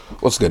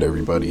What's good,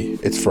 everybody?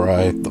 It's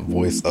Fry, the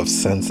voice of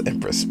sense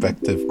and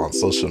perspective on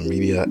social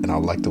media, and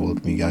I'd like to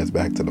welcome you guys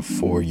back to the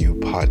For You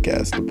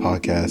podcast, the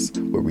podcast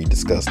where we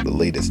discuss the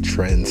latest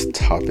trends,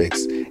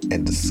 topics,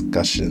 and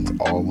discussions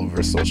all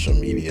over social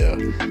media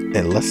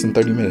in less than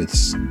 30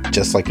 minutes,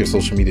 just like your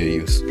social media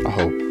use. I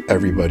hope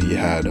everybody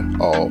had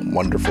a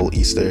wonderful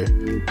Easter.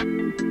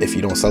 If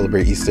you don't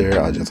celebrate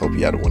Easter, I just hope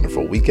you had a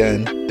wonderful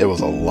weekend. There was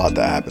a lot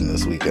that happened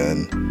this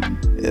weekend.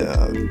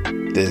 Yeah,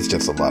 there's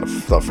just a lot of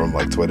stuff from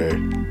like Twitter,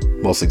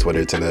 mostly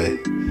Twitter today.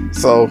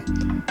 So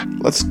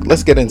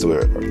let's get into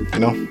it,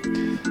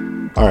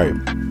 All right,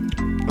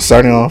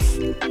 starting off,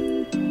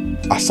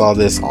 I saw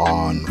this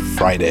on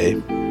Friday.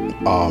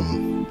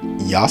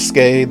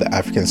 Yasuke, the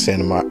African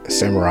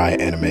Samurai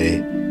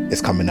anime,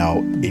 is coming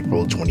out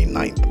April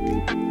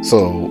 29th.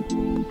 So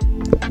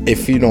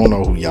if you don't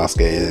know who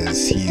Yasuke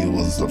is, he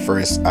was the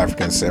first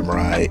African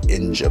samurai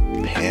in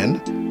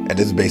Japan, and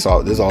this is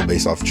all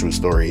based off a true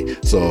story.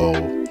 So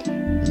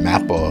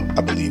Mappa,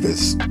 I believe,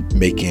 is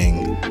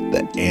making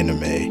the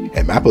anime,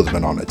 and Mappa's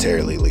been on a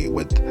tear lately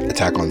with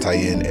Attack on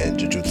Titan and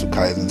Jujutsu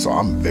Kaisen, so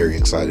I'm very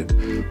excited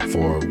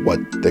for what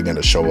they're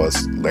gonna show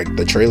us. Like,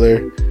 the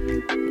trailer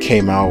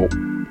came out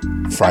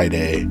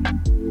Friday.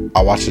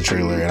 I watched the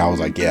trailer and I was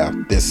like, yeah,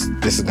 this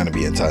is gonna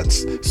be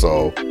intense.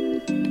 So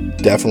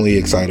definitely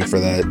excited for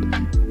that.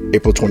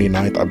 April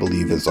 29th, I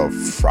believe, is a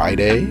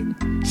Friday.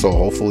 So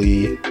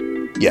hopefully,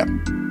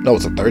 no,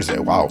 it's a Thursday.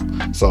 Wow.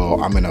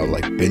 So I'm gonna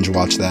binge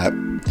watch that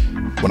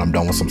when I'm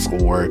done with some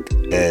schoolwork.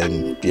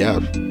 And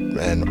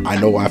and I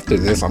know after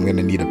this, I'm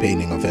gonna need a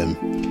painting of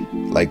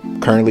him. Like,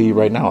 currently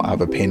right now, I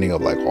have a painting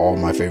of all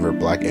my favorite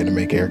black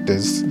anime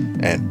characters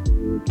and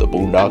the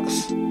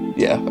Boondocks.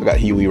 Yeah, I got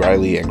Huey,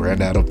 Riley, and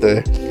Granddad up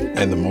there.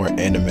 And the more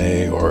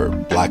anime or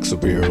black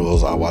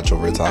superheroes I watch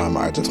over time,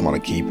 I just want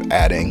to keep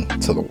adding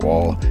to the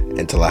wall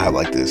until I have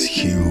this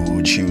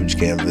huge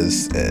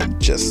canvas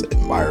and just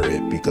admire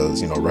it,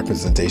 because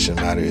representation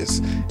matters,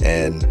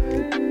 and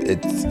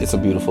it's a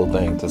beautiful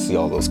thing to see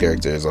all those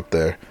characters up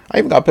there. I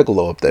even got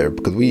Piccolo up there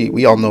because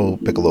we all know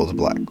Piccolo's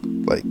black.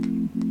 Like,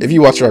 if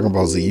you watch Dragon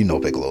Ball Z, you know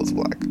Piccolo's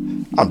black.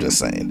 I'm just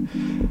saying.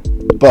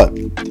 But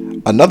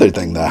another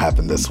thing that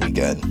happened this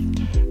weekend,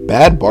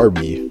 Bad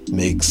Barbie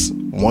makes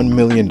 $1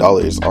 million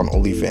on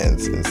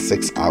OnlyFans in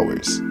 6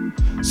 hours.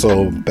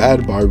 So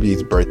Bad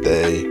Barbie's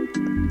birthday,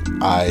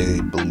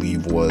 I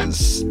believe,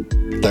 was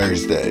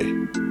Thursday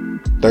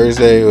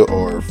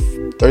or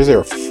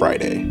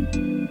Friday.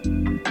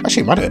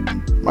 Actually, it might have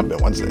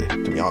been Wednesday,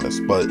 to be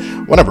honest. But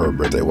whenever her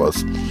birthday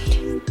was,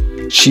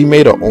 she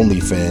made an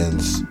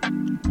OnlyFans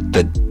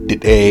the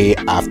day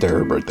after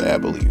her birthday, I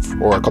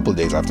believe, or a couple of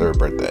days after her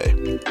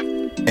birthday,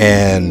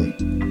 and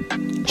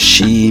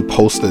she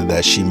posted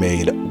that she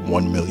made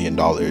 $1 million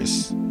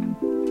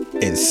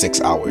in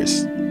 6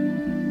 hours.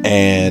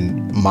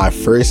 And my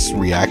first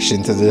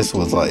reaction to this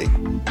was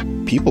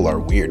people are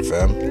weird,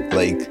 fam.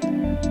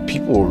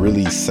 People were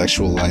really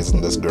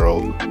sexualizing this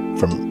girl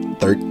from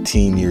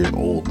 13 years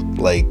old.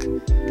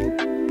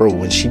 Bro,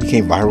 when she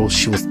became viral,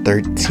 she was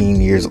 13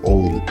 years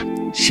old.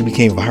 She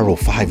became viral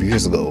 5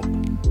 years ago.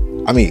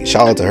 I mean,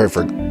 shout out to her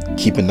for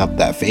keeping up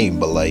that fame,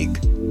 but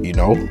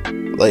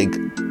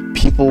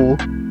people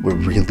were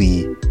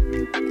really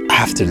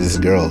after this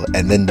girl,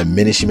 and then the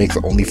minute she makes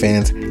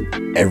OnlyFans,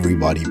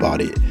 everybody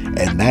bought it,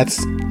 and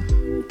that's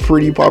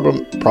pretty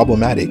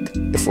problematic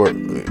if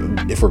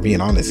we're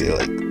being honest here.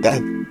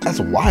 That's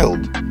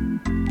wild.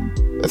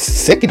 That's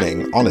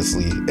sickening,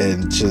 honestly.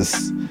 And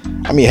just,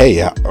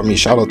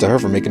 shout out to her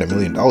for making $1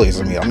 million.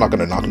 I'm not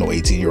gonna knock no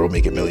 18-year-old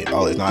making $1 million.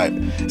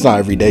 It's not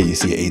every day you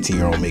see an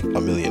 18-year-old make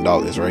 $1 million,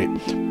 right?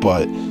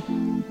 But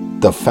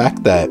the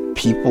fact that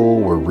people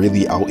were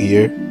really out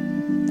here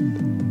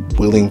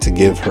willing to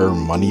give her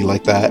money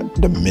like that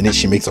the minute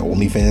she makes her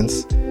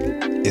OnlyFans,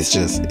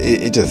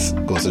 it just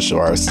goes to show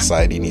our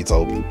society needs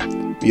hope.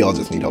 We all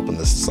just need help in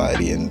this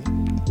society, and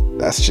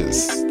that's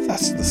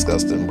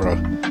disgusting, bro.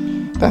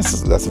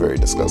 That's very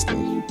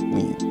disgusting.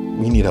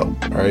 We need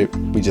help, all right?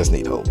 We just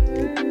need help.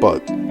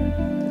 But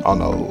on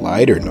a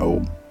lighter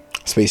note,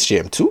 Space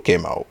Jam 2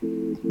 came out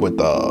with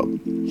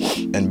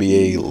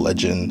NBA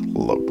legend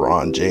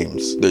LeBron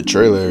James. The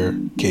trailer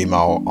came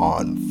out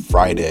on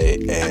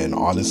Friday, and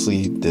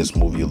honestly, this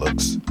movie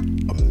looks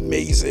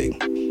amazing.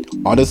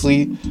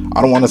 Honestly,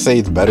 I don't want to say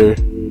it's better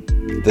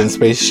than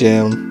Space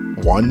Jam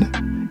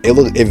 1.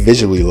 It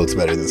visually looks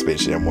better than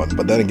Space Jam 1,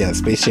 but then again,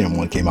 Space Jam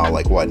 1 came out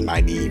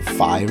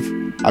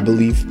 95, I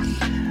believe.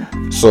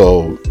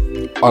 So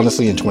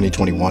honestly, in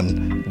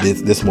 2021,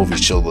 this movie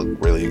should look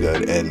really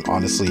good, and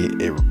honestly,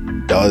 it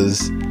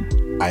does.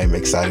 I am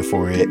excited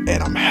for it,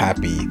 and I'm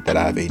happy that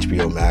I have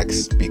HBO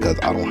Max, because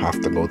I don't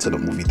have to go to the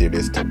movie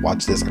theaters to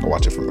watch this. I can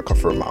watch it from the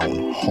comfort of my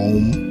own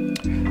home.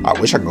 I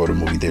wish I could go to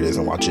movie theaters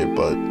and watch it,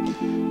 but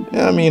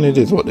it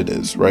is what it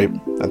is, right?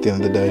 At the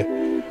end of the day.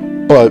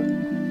 But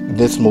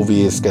this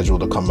movie is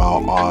scheduled to come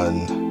out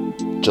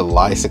on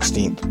July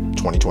 16th,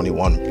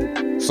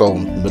 2021. So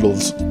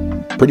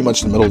pretty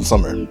much the middle of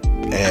summer,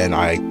 and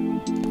I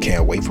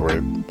can't wait for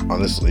it,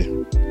 honestly.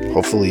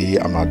 Hopefully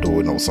I'm not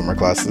doing no summer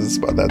classes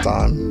by that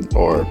time,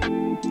 or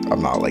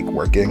I'm not like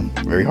working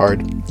very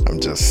hard. I'm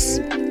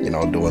just,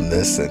 doing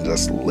this and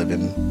just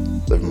living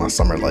my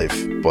summer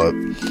life. But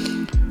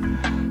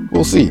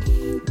we'll see.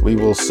 We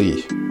will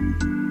see.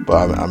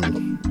 But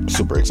I'm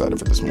super excited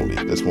for this movie.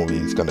 This movie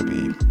is going to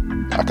be,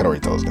 I can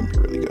already tell it's going to be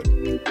really good.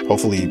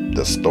 Hopefully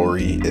the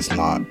story is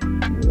not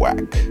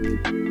whack.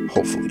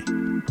 Hopefully.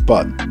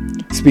 But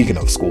speaking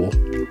of school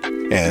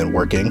and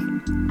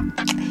working,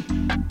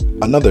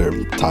 another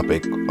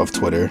topic of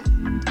Twitter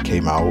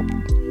came out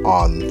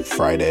on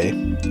Friday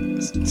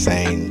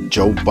saying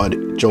Joe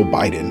Biden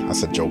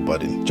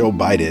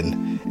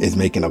is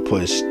making a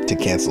push to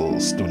cancel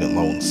student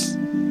loans.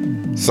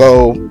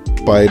 So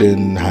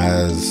Biden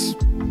has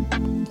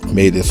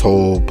made this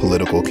whole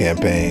political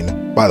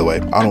campaign. By the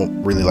way, I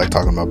don't really like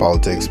talking about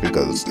politics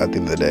because at the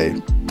end of the day,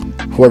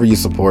 whoever you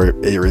support,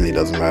 it really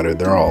doesn't matter.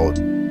 They're all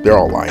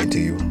lying to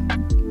you.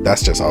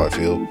 That's just how I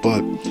feel.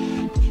 But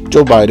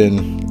Joe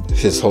Biden,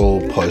 his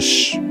whole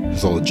push,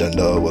 his whole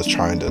agenda was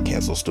trying to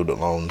cancel student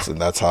loans, and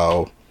that's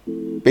how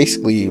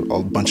basically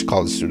a bunch of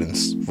college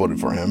students voted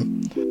for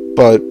him.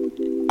 But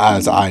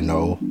as I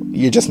know,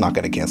 you're just not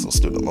going to cancel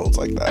student loans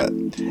like that.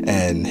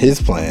 And his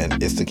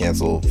plan is to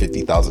cancel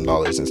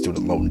 $50,000 in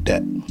student loan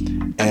debt.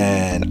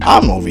 And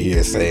I'm over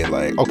here saying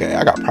like, okay,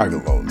 I got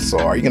private loans. So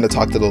are you going to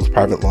talk to those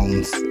private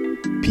loans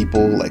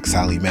people like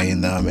Sally Mae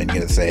and them, and you're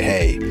going to say,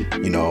 hey,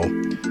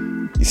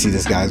 you see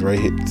this guy's right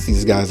here, see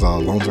this guy's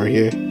loans right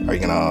here? Are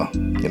you going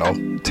to,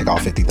 take out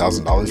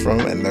 $50,000 from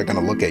them? And they're going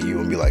to look at you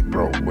and be like,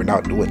 bro, we're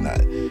not doing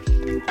that.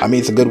 I mean,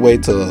 it's a good way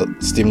to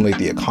stimulate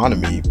the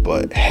economy,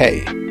 but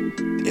hey,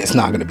 it's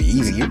not going to be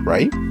easy,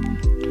 right?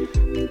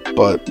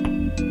 But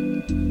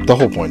the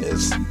whole point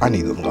is, I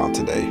need them gone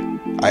today.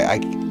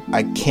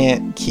 I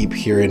can't keep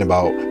hearing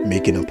about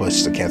making a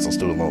push to cancel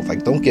student loans.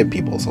 Like, don't get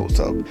people's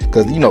hopes up.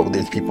 Because,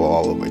 there's people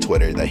all over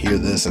Twitter that hear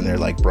this and they're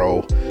like,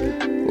 bro,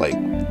 like,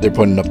 they're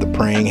putting up the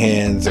praying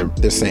hands,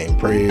 they're saying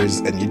prayers,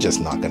 and you're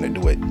just not going to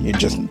do it.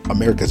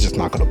 America's just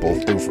not going to pull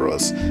through for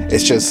us.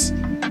 It's just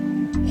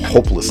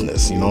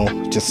hopelessness,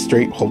 just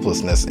straight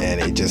hopelessness.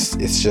 And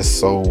it's just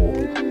so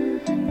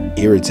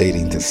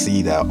irritating to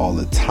see that all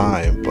the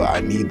time. But I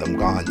need them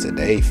gone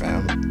today,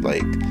 fam.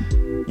 Like,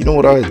 you know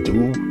what I would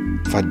do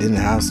if I didn't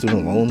have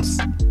student loans?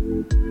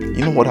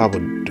 You know what I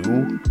would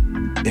do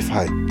if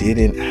I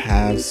didn't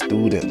have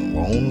student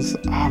loans?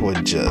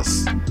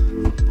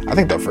 I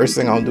think the first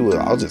thing I'll do is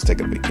I'll just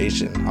take a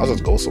vacation. I'll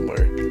just go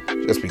somewhere.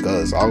 Just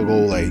because I'll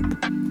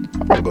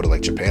probably go to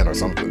like Japan or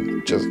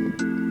something.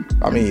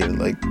 I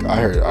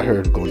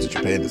heard going to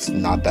Japan is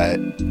not that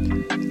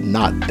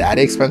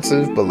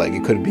expensive, but like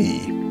it could be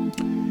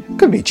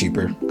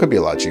cheaper. Could be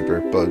a lot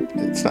cheaper, but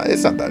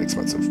it's not that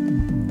expensive.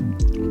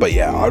 But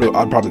yeah,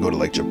 I'd probably go to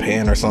like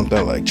Japan or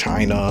something, like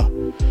China,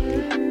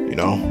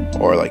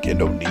 or like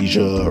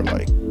Indonesia or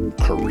like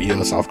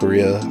Korea, South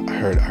Korea. I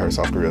heard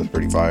South Korea is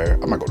pretty fire.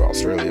 I might go to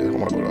Australia. I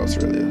want to go to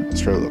Australia.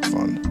 Australia looks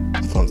fun.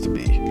 It's fun to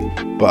be.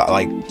 But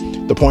like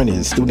the point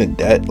is, student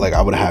debt, like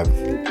I would have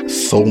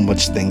so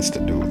much things to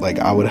do. Like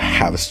I would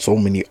have so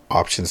many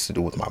options to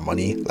do with my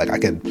money. Like I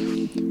could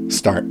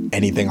start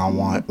anything I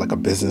want, like a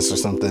business or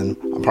something.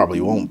 I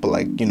probably won't, but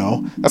like,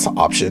 that's an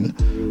option.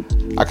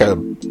 I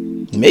could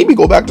maybe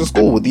go back to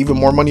school with even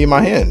more money in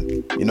my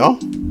hand,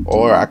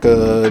 or I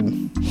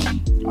don't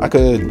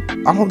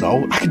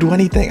know, I could do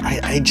anything.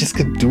 I just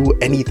could do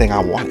anything I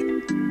want.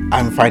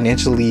 I'm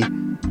financially,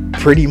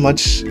 pretty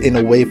much in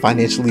a way,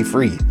 financially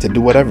free to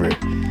do whatever.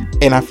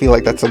 And I feel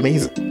like that's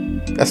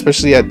amazing.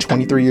 Especially at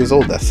 23 years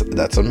old,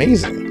 that's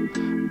amazing.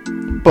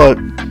 But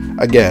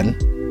again,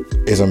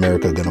 is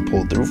America gonna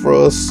pull through for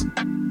us?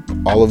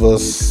 All of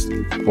us,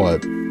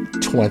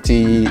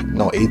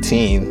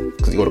 18,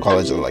 because you go to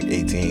college at like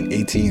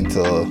 18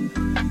 to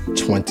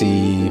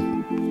 20,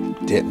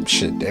 damn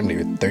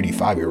near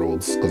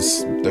 35-year-olds,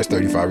 because there's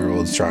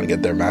 35-year-olds trying to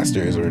get their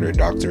masters or their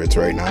doctorates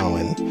right now,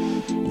 and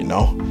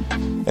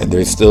and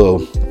there's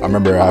still, I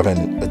remember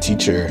having a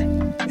teacher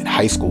in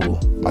high school,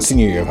 my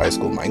senior year of high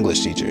school, my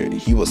English teacher,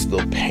 he was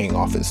still paying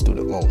off his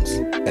student loans,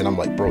 and I'm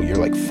like, bro, you're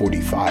like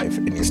 45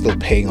 and you're still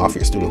paying off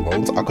your student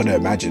loans? I couldn't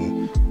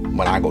imagine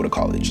when I go to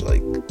college,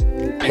 like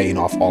paying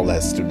off all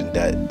that student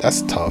debt.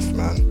 That's tough,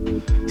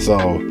 man.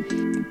 So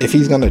if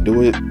he's gonna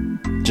do it,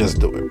 just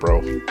do it,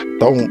 bro.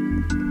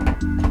 Don't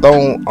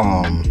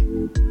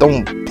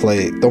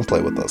play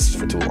with us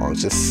for too long.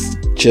 Just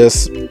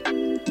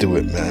do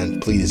it, man.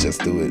 Please just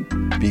do it.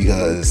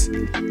 Because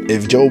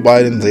if Joe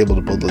Biden's able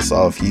to pull this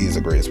off, he's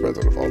the greatest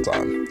president of all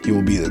time. He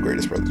will be the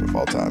greatest president of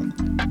all time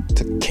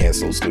to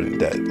cancel student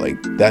debt.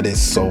 Like, that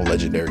is so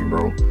legendary,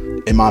 bro.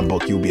 In my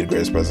book, you'll be the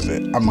greatest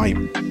president.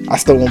 I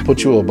still won't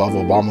put you above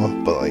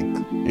Obama, but like,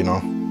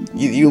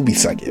 you'll be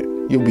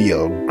second. You'll be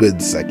a good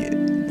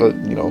second. But,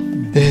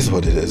 it is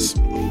what it is.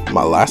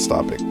 My last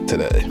topic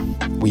today,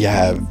 we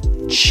have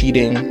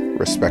cheating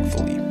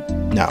respectfully.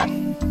 Now,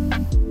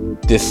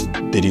 this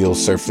video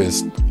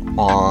surfaced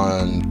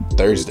on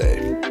Thursday.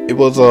 It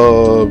was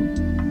a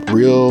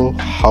Real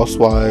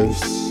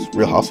Housewives,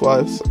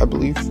 I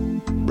believe.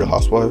 Real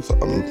Housewives.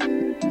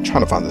 I'm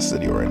trying to find this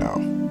video right now.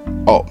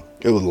 Oh,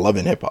 it was Love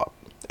and Hip Hop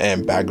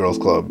and Bad Girls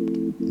Club.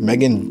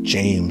 Megan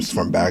James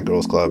from Bad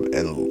Girls Club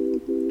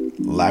and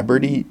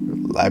Labritney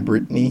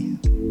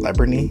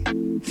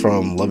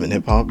from Love and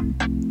Hip Hop,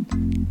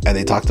 and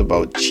they talked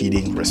about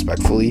cheating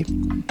respectfully.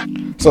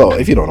 So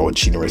if you don't know what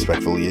cheating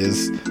respectfully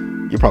is,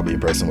 you're probably a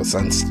person with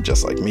sense,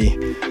 just like me.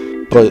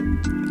 But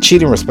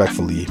cheating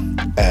respectfully,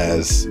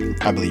 as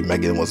I believe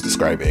Megan was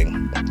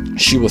describing,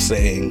 she was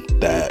saying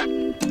that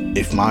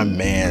if my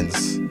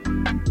man's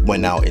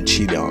went out and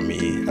cheated on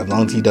me, as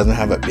long as he doesn't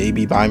have a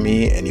baby by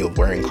me and he's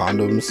wearing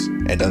condoms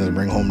and doesn't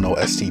bring home no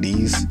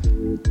STDs,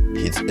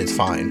 it's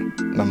fine.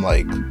 And I'm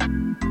like,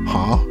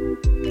 huh?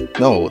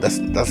 No, that's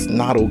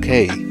not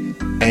okay.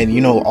 And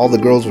you know, all the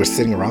girls were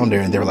sitting around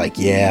there and they were like,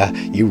 yeah,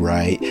 you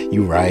right.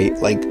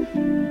 Like,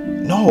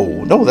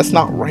 no, that's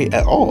not right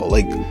at all.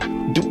 Like,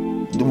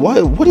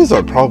 what is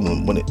our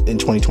problem in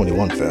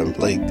 2021, fam?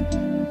 Like,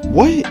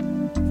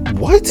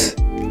 what?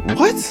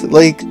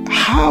 Like,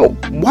 how?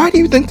 Why do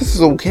you think this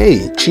is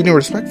okay? Cheating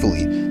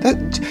respectfully.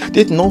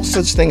 There's no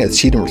such thing as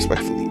cheating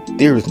respectfully.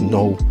 There is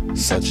no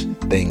such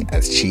thing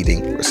as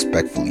cheating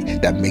respectfully.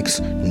 That makes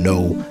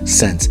no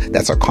sense.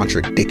 That's a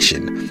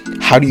contradiction.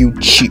 How do you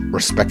cheat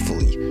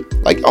respectfully?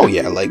 Like, oh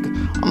yeah, like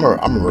I'm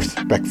a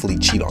respectfully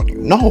cheat on you.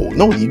 No,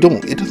 you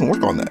don't. It doesn't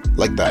work on that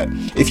like that.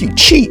 If you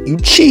cheat, you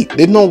cheat.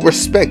 There's no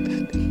respect.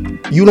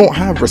 You don't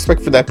have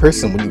respect for that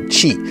person when you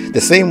cheat.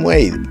 The same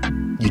way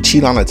you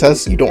cheat on a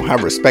test, you don't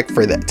have respect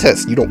for that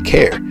test. You don't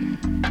care.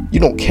 You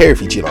don't care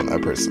if you cheat on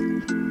that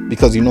person.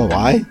 Because you know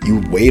why?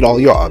 You weighed all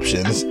your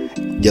options.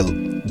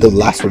 The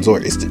last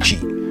resort is to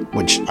cheat.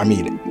 Which, I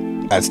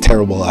mean, as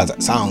terrible as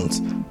it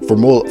sounds, for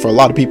a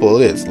lot of people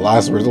it is.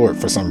 Last resort,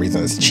 for some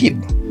reason, is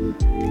cheating.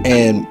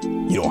 And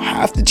you don't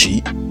have to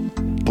cheat,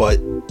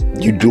 but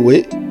you do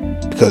it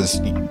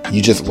because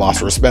you just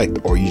lost respect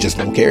or you just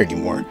don't care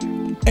anymore.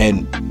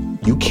 And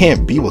you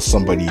can't be with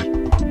somebody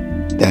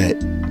that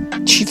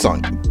cheats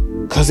on you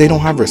because they don't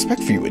have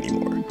respect for you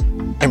anymore.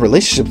 And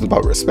relationships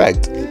about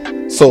respect.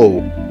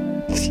 So,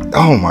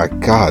 oh my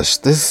gosh,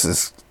 this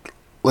is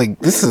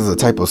the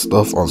type of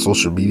stuff on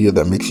social media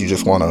that makes you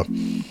just want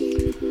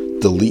to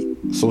delete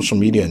social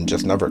media and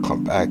just never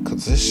come back,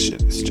 because this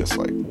shit is just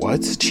like,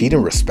 what?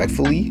 Cheating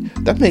respectfully?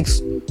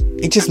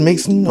 It just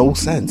makes no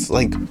sense.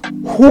 Like,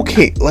 who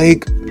came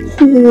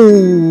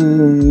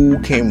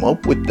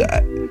up with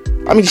that?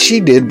 I mean, she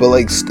did, but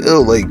like,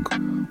 still, like,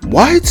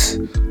 what?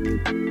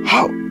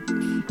 How?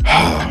 I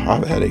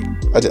have a headache.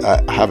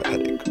 I have a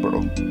headache,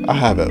 bro. I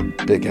have a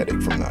big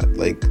headache from that.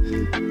 Like,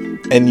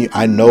 and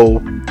I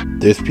know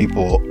there's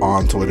people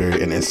on Twitter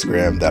and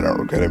Instagram that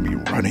are gonna be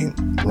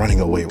running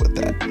away with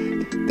that.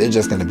 They're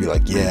just gonna be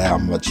like, yeah,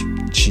 I'm gonna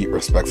cheat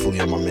respectfully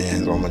on my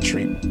man, or I'm gonna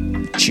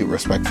cheat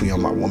respectfully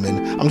on my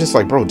woman. I'm just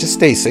like, bro, just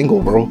stay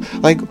single, bro.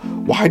 Like,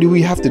 why do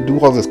we have to do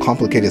all this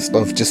complicated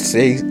stuff? Just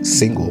stay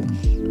single.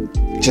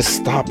 Just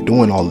stop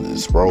doing all of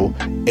this, bro.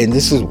 And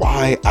this is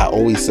why I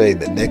always say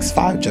the next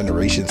 5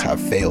 generations have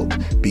failed,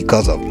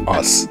 because of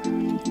us.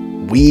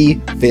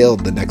 We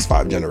failed the next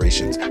 5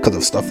 generations because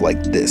of stuff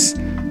like this.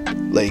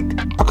 Like,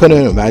 I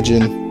couldn't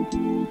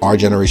imagine our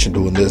generation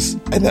doing this,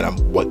 and then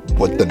what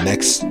the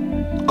next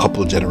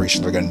couple of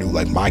generations are gonna do,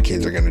 like my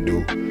kids are gonna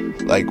do.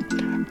 Like,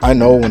 I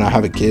know when I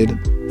have a kid,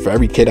 for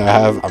every kid I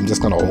have, I'm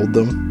just gonna hold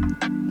them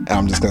and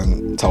I'm just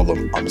gonna tell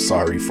them, I'm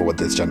sorry for what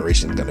this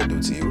generation is gonna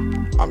do to you.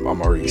 I'm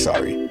already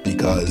sorry,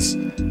 because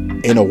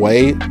in a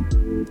way,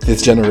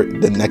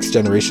 the next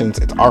generations,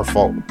 it's our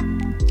fault.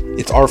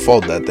 It's our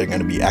fault that they're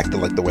gonna be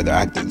acting like the way they're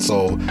acting.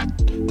 So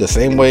the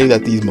same way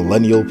that these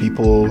millennial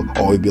people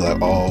always be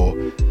like, oh,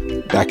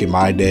 back in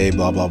my day,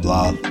 blah blah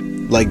blah,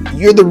 like,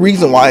 you're the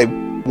reason why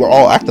we're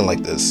all acting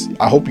like this.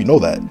 I hope you know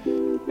that.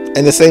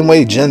 And the same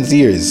way Gen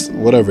Zers,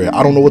 whatever,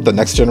 I don't know what the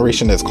next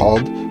generation is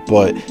called,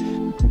 but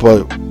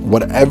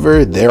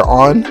whatever they're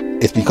on,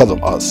 it's because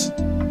of us.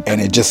 And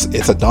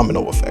it's a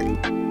domino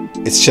effect.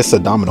 It's just a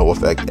domino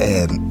effect.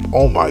 And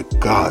oh my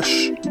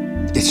gosh,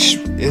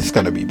 it's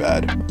gonna be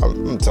bad.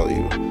 I'm gonna tell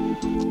you,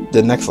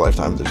 the next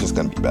lifetimes are just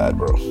gonna be bad,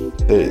 bro.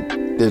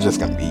 They're just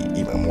gonna be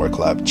even more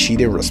collab.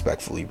 Cheating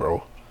respectfully,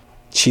 bro.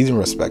 Cheating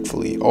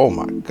respectfully. Oh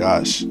my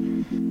gosh,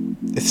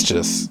 it's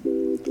just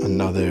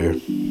another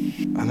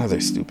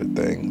stupid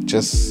thing.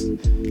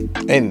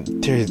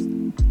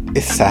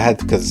 It's sad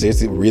because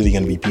there's really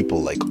gonna be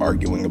people like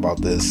arguing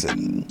about this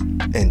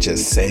and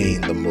just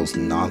saying the most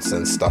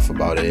nonsense stuff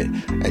about it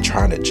and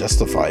trying to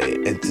justify it.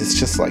 And it's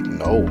just like,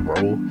 no,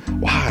 bro.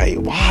 Why,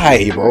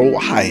 bro?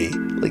 Why?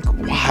 Like,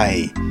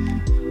 why?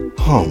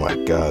 Oh my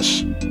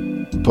gosh.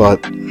 But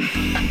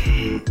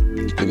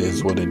it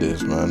is what it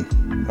is, man.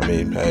 I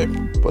mean, hey,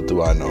 what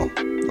do I know?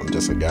 I'm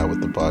just a guy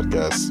with the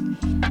podcast.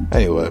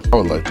 Anyway, I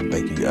would like to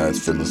thank you guys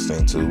for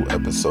listening to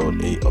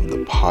episode 8 of the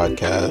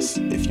podcast.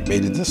 If you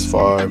made it this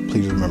far,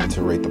 please remember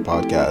to rate the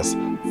podcast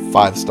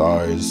 5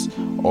 stars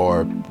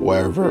or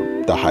wherever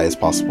the highest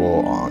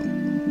possible on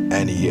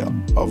any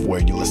of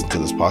where you listen to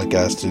this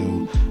podcast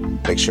to.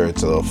 Make sure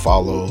to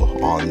follow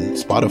on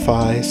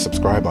Spotify,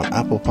 subscribe on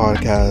Apple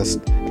Podcast,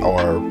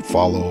 or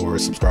follow or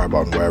subscribe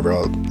on wherever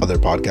other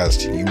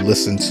podcasts you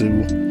listen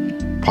to,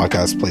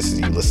 podcast places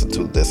you listen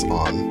to this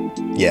on.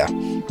 Yeah.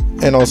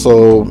 And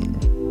also,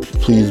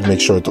 please make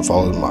sure to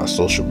follow my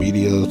social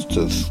media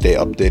to stay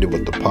updated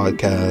with the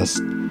podcast.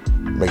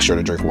 Make sure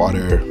to drink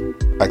water,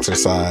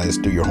 exercise,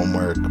 do your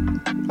homework,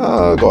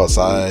 go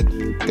outside,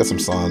 get some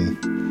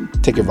sun,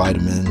 take your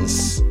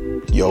vitamins,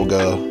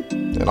 yoga,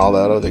 and all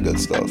that other good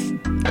stuff,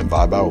 and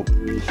vibe out.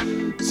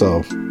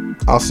 So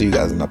I'll see you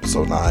guys in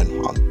episode 9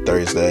 on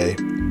Thursday.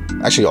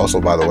 Actually, also,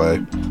 by the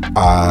way,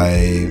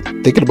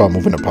 I'm thinking about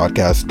moving the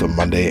podcast to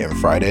Monday and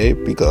Friday,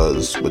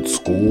 because with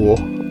school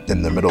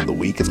in the middle of the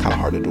week, it's kind of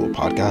hard to do a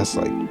podcast.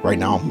 Like right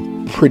now,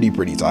 I'm pretty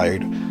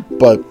tired,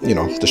 but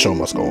the show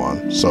must go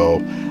on. So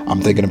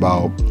I'm thinking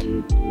about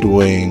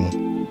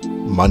doing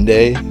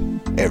Monday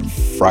and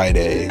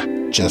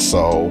Friday, just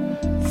so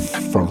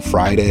from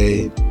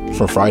Friday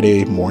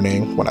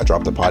morning when I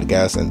drop the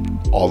podcast and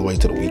all the way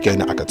to the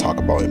weekend, I could talk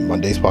about in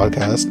Monday's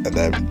podcast, and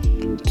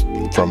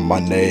then from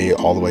Monday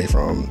all the way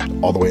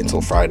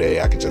until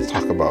Friday, I could just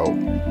talk about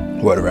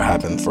whatever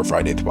happened for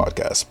Friday's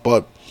podcast.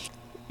 But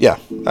yeah,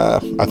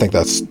 I think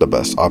that's the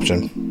best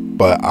option.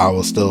 But I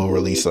will still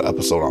release an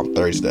episode on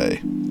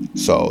Thursday,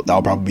 so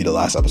that'll probably be the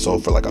last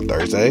episode for like a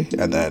Thursday,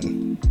 and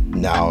then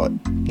now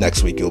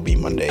next week it'll be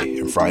Monday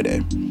and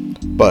Friday.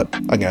 But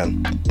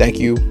again, thank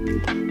you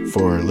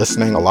for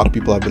listening. A lot of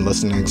people have been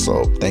listening,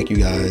 so thank you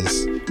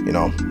guys.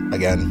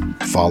 Again,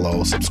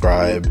 follow,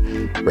 subscribe,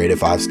 rate it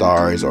 5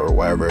 stars or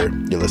wherever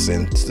you're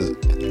listening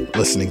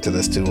to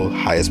this to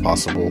highest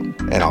possible.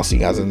 And I'll see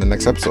you guys in the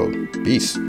next episode. Peace.